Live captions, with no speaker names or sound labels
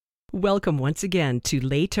Welcome once again to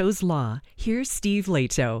Leto's Law. Here's Steve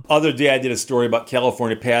Leto. Other day I did a story about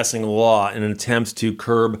California passing a law in an attempt to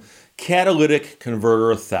curb catalytic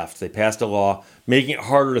converter theft. They passed a law making it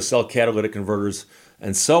harder to sell catalytic converters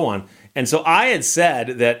and so on. And so I had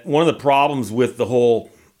said that one of the problems with the whole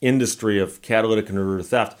industry of catalytic converter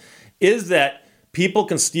theft is that people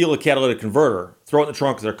can steal a catalytic converter, throw it in the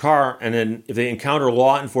trunk of their car, and then if they encounter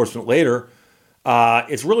law enforcement later,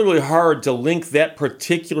 it's really, really hard to link that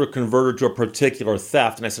particular converter to a particular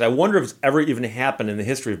theft. And I said, I wonder if it's ever even happened in the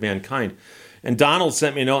history of mankind. And Donald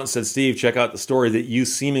sent me a note and said, Steve, check out the story that you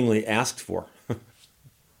seemingly asked for.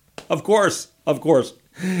 Of course.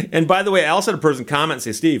 And by the way, I also had a person comment and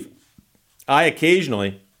say, Steve, I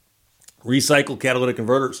occasionally recycle catalytic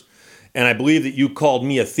converters. And I believe that you called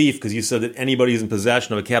me a thief because you said that anybody who's in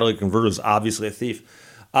possession of a catalytic converter is obviously a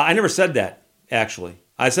thief. I never said that, actually.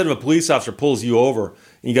 I said if a police officer pulls you over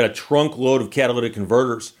and you got a trunk load of catalytic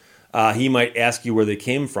converters, he might ask you where they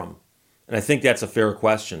came from. And I think that's a fair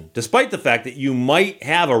question. Despite the fact that you might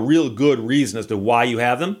have a real good reason as to why you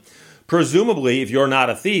have them, presumably if you're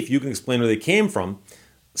not a thief, you can explain where they came from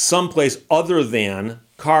someplace other than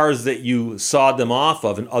cars that you sawed them off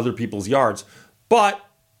of in other people's yards. But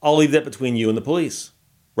I'll leave that between you and the police.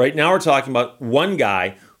 Right now we're talking about one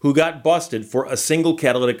guy who got busted for a single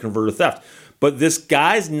catalytic converter theft. But this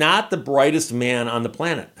guy's not the brightest man on the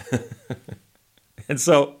planet. And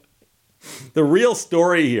so the real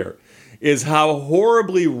story here is how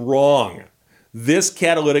horribly wrong this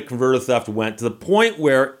catalytic converter theft went to the point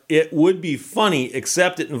where it would be funny,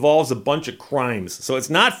 except it involves a bunch of crimes. So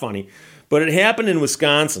it's not funny, but it happened in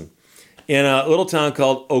Wisconsin in a little town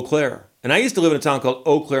called Eau Claire. And I used to live in a town called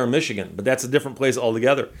Eau Claire, Michigan, but that's a different place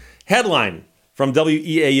altogether. Headline from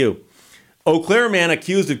WEAU. Eau Claire man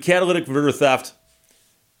accused of catalytic converter theft,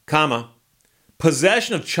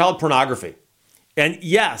 possession of child pornography. And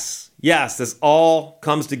yes, this all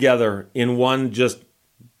comes together in one just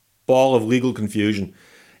ball of legal confusion.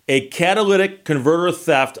 A catalytic converter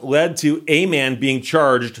theft led to a man being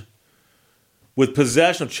charged with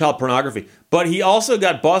possession of child pornography. But he also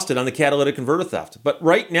got busted on the catalytic converter theft. But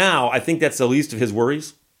right now, I think that's the least of his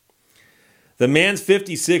worries. The man's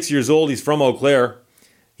 56 years old. He's from Eau Claire.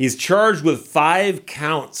 He's charged with 5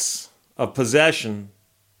 counts of possession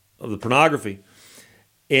of the pornography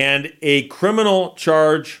and a criminal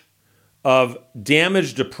charge of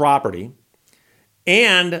damage to property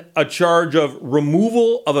and a charge of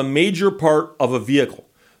removal of a major part of a vehicle.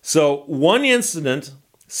 So one incident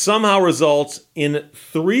somehow results in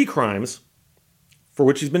 3 crimes for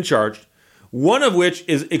which he's been charged, one of which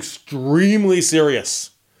is extremely serious.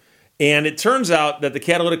 And it turns out that the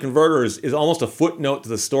catalytic converter is almost a footnote to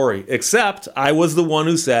the story, except I was the one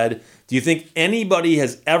who said, do you think anybody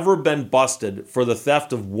has ever been busted for the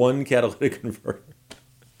theft of one catalytic converter?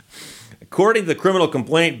 According to the criminal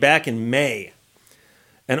complaint back in May,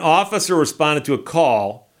 an officer responded to a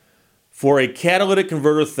call for a catalytic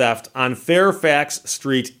converter theft on Fairfax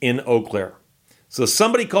Street in Eau Claire. So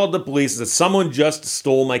somebody called the police and said, someone just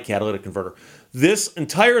stole my catalytic converter. This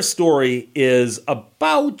entire story is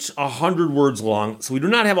about 100 words long, so we do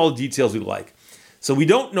not have all the details we'd like. So we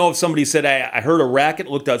don't know if somebody said, I heard a racket,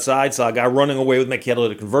 looked outside, saw a guy running away with my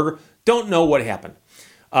catalytic converter. Don't know what happened.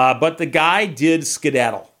 But the guy did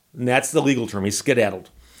skedaddle, and that's the legal term. He skedaddled.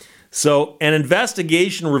 So an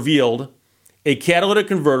investigation revealed a catalytic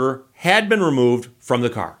converter had been removed from the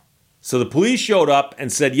car. So the police showed up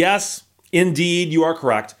and said, yes, indeed, you are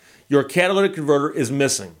correct. Your catalytic converter is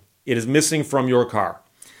missing. It is missing from your car.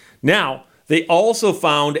 Now, they also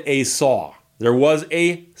found a saw. There was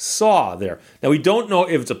a saw there. Now, we don't know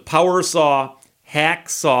if it's a power saw, hack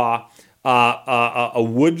saw, a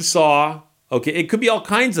wood saw. Okay, it could be all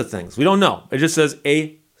kinds of things. We don't know. It just says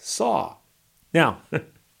a saw. Now,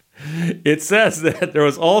 it says that there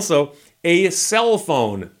was also a cell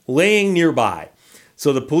phone laying nearby.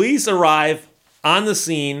 So the police arrive on the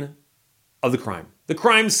scene of the crime. The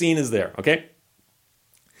crime scene is there, okay?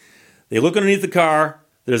 They look underneath the car.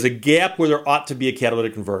 There's a gap where there ought to be a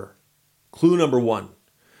catalytic converter. Clue number 1.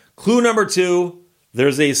 Clue number 2,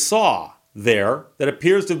 there's a saw there that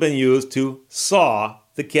appears to have been used to saw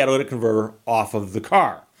the catalytic converter off of the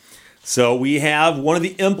car. So we have one of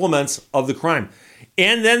the implements of the crime.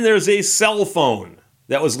 And then there's a cell phone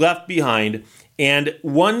that was left behind, and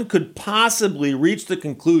one could possibly reach the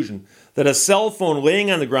conclusion that a cell phone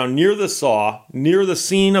laying on the ground near the saw, near the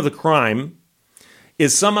scene of the crime,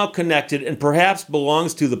 is somehow connected and perhaps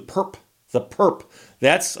belongs to the perp. The perp.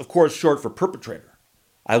 That's, of course, short for perpetrator.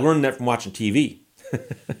 I learned that from watching TV.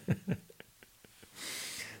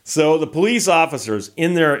 So the police officers,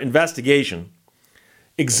 in their investigation,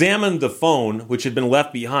 examined the phone, which had been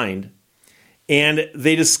left behind, and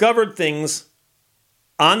they discovered things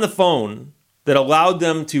on the phone that allowed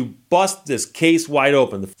them to bust this case wide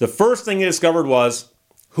open. The first thing they discovered was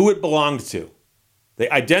who it belonged to. They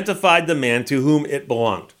identified the man to whom it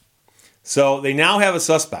belonged. So they now have a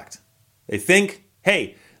suspect. They think,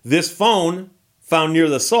 hey, this phone found near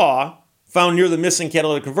the saw, found near the missing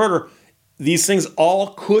catalytic converter, these things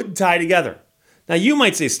all could tie together. Now you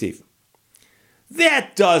might say, Steve,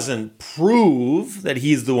 that doesn't prove that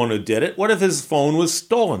he's the one who did it. What if his phone was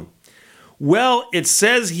stolen? Well, it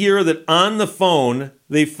says here that on the phone,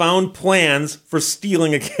 they found plans for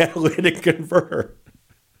stealing a catalytic converter.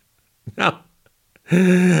 Now,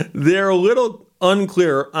 they're a little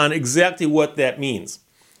unclear on exactly what that means.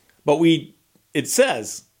 But it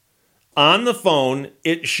says on the phone,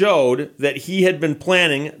 it showed that he had been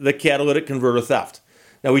planning the catalytic converter theft.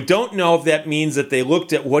 Now, we don't know if that means that they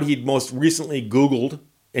looked at what he'd most recently Googled,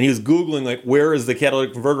 and he was Googling, like, where is the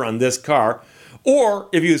catalytic converter on this car? Or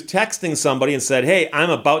if he was texting somebody and said, hey, I'm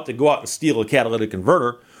about to go out and steal a catalytic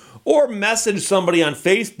converter. Or messaged somebody on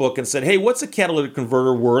Facebook and said, hey, what's a catalytic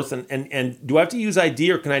converter worth? And do I have to use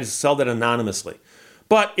ID or can I just sell that anonymously?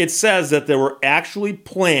 But it says that there were actually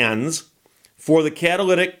plans for the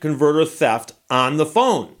catalytic converter theft on the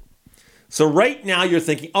phone. So right now you're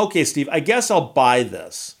thinking, okay, Steve, I guess I'll buy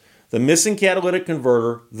this. The missing catalytic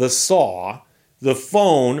converter, the saw, the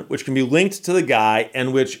phone, which can be linked to the guy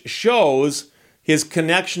and which shows his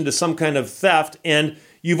connection to some kind of theft. And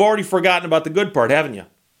you've already forgotten about the good part, haven't you?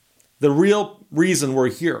 The real reason we're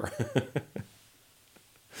here.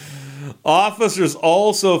 Officers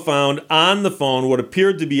also found on the phone what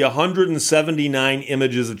appeared to be 179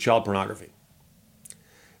 images of child pornography.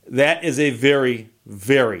 That is a very,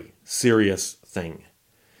 very serious thing.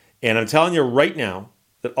 And I'm telling you right now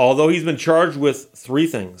that although he's been charged with 3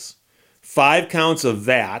 things, 5 counts of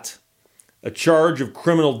that, a charge of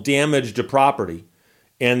criminal damage to property,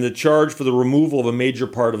 and the charge for the removal of a major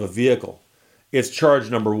part of a vehicle, it's charge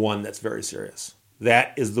number 1 that's very serious.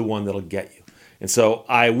 That is the one that'll get you. And so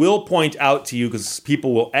I will point out to you, because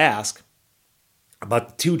people will ask about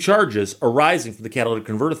the 2 charges arising from the catalytic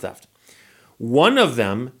converter theft. One of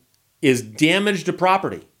them is damage to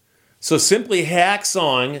property. So simply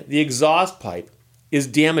hacksawing the exhaust pipe is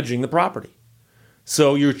damaging the property.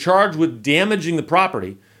 So you're charged with damaging the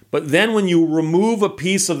property, but then when you remove a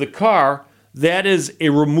piece of the car, that is a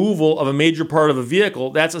removal of a major part of a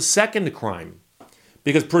vehicle. That's a second crime.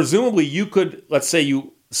 Because presumably you could, let's say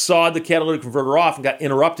you sawed the catalytic converter off and got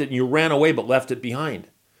interrupted and you ran away but left it behind.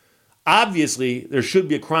 Obviously, there should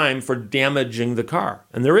be a crime for damaging the car,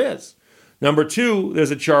 and there is. Number 2, there's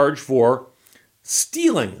a charge for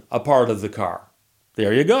stealing a part of the car.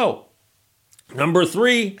 There you go. Number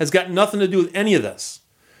 3 has got nothing to do with any of this.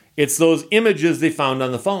 It's those images they found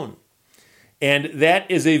on the phone. And that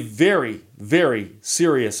is a very, very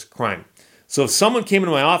serious crime. So if someone came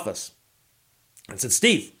into my office and said,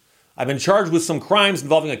 Steve, I've been charged with some crimes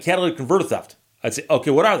involving a catalytic converter theft, I'd say,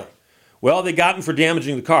 okay, what are they? Well, they got me for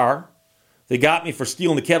damaging the car. They got me for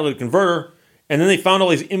stealing the catalytic converter. And then they found all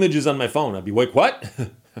these images on my phone. I'd be like, what?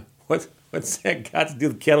 What's that got to do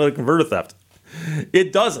with catalytic converter theft?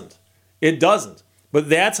 It doesn't. It doesn't. But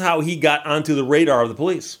that's how he got onto the radar of the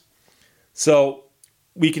police. So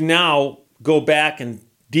we can now go back and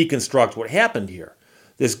deconstruct what happened here.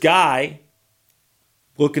 This guy,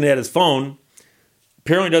 looking at his phone,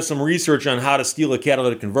 apparently does some research on how to steal a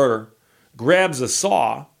catalytic converter, grabs a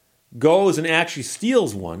saw, goes and actually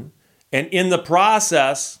steals one, and in the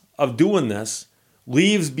process of doing this,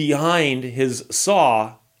 leaves behind his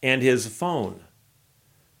saw and his phone.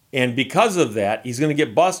 And because of that, he's going to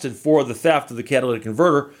get busted for the theft of the catalytic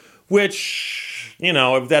converter, which,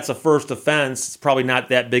 if that's a first offense, it's probably not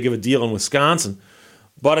that big of a deal in Wisconsin.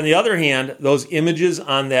 But on the other hand, those images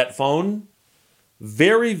on that phone,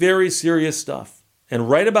 very, very serious stuff. And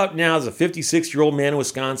right about now, there's a 56-year-old man in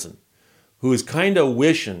Wisconsin who is kind of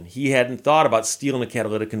wishing he hadn't thought about stealing a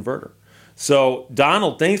catalytic converter. So,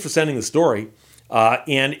 Donald, thanks for sending the story.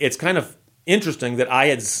 And it's kind of interesting that I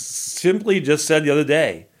had simply just said the other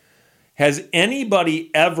day, has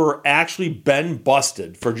anybody ever actually been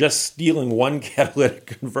busted for just stealing one catalytic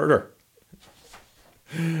converter?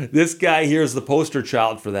 This guy here is the poster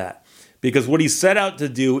child for that. Because what he set out to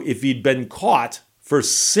do, if he'd been caught for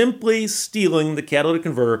simply stealing the catalytic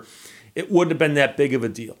converter, it wouldn't have been that big of a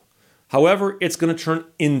deal. However, it's going to turn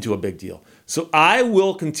into a big deal. So I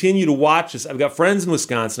will continue to watch this. I've got friends in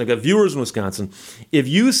Wisconsin. I've got viewers in Wisconsin. If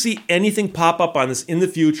you see anything pop up on this in the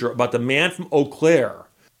future about the man from Eau Claire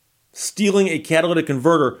stealing a catalytic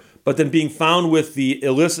converter, but then being found with the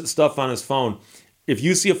illicit stuff on his phone, if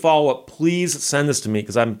you see a follow-up, please send this to me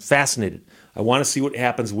because I'm fascinated. I want to see what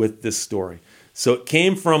happens with this story. So it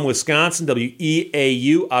came from Wisconsin,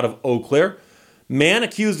 WEAU, out of Eau Claire. Man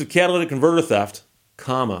accused of catalytic converter theft,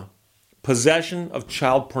 possession of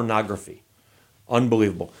child pornography.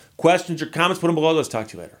 Unbelievable. Questions or comments, put them below. Let's talk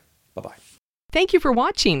to you later. Bye-bye. Thank you for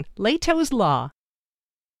watching Lehto's Law.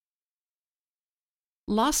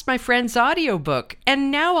 Lost my friend's audiobook,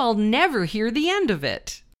 and now I'll never hear the end of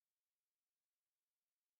it.